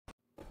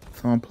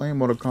So I'm playing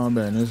Mortal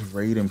Kombat and this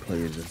Raiden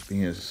player is just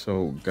being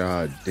so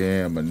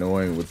goddamn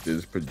annoying with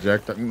this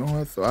projectile. You know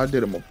what? So I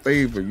did him a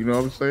favor, you know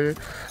what I'm saying?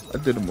 I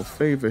did him a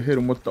favor, hit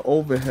him with the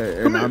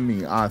overhead. And I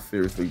mean, I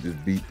seriously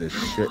just beat the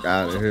shit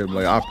out of him.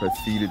 Like, I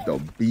proceeded to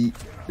beat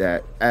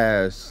that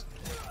ass.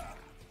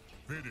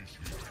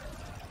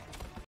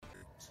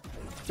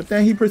 But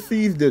then he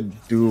proceeds to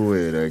do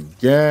it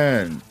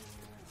again.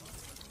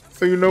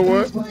 So you know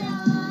what?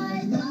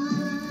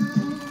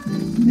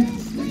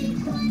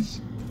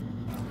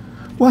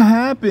 What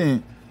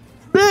happened?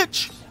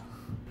 Bitch!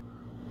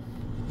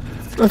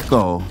 Let's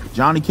go.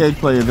 Johnny Cage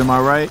players, am I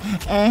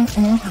right? And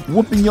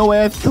whooping your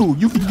ass too.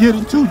 You can get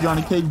it too,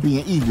 Johnny Cage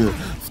being eager.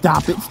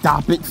 Stop it,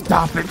 stop it,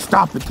 stop it,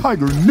 stop it.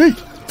 Tiger Knee!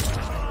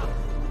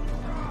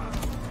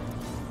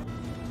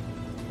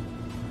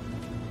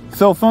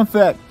 So, fun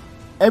fact.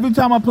 Every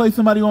time I play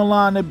somebody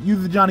online that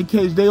uses Johnny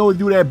Cage, they always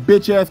do that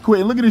bitch ass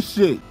quit. Look at this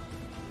shit.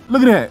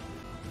 Look at that.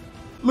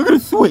 Look at the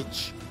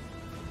switch.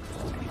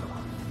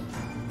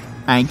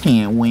 I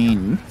can't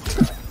win.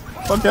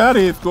 Fuck out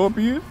of here,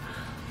 Scorpion.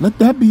 Let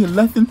that be a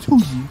lesson to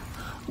you.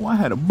 Well, I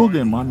had a booger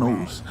in my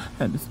nose.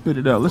 Had to spit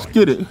it out. Let's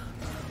get it.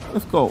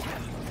 Let's go.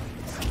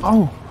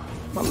 Oh,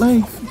 my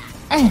legs.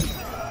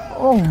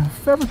 Oh,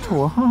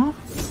 Ferritor, huh?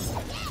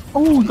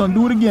 Oh, we're gonna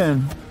do it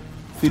again.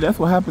 See, that's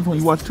what happens when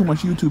you watch too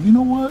much YouTube. You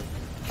know what?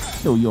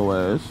 Kill your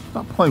ass.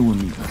 Stop playing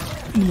with me.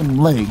 Give me them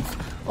legs.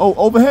 Oh,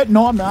 overhead?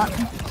 No, I'm not.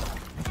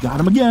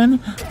 Got him again.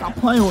 Stop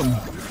playing with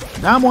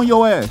me. Now I'm on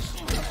your ass.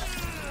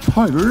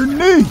 Tiger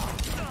Knee.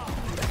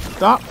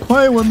 Stop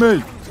playing with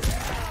me.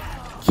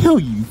 Kill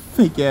you,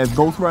 fake ass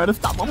Ghost Rider.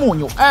 Stop. I'm on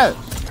your ass.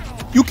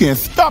 You can't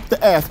stop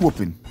the ass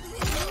whooping.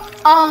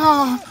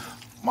 Ah,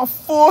 my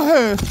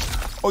forehead.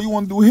 Oh, you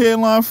want to do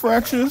hairline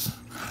fractures?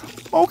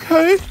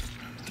 Okay.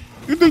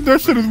 You think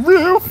that shit is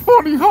real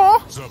funny, huh?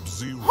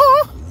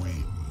 Huh?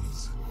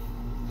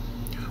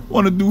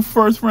 Want to do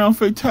first round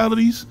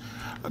fatalities?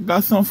 I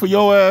got something for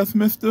your ass,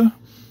 mister.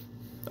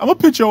 I'm gonna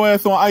put your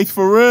ass on ice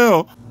for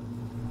real.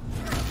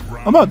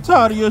 I'm not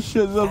tired of your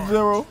shit,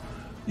 Sub-Zero.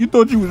 You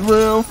thought you was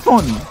real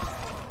funny.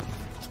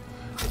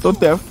 Thought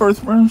that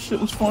first round shit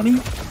was funny?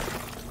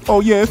 Oh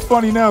yeah, it's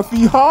funny now.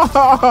 See, ha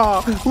ha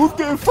ha. Who's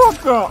getting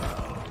fucked up?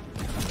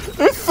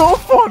 It's so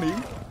funny.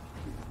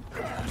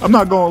 I'm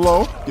not going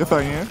low. Yes,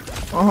 I am.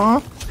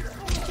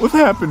 What's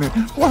happening?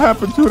 What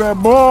happened to that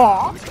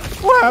boy?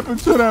 What happened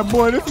to that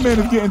boy? This man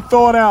is getting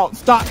thawed out.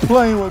 Stop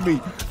playing with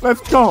me.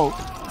 Let's go.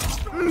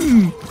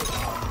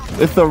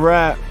 It's a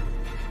wrap.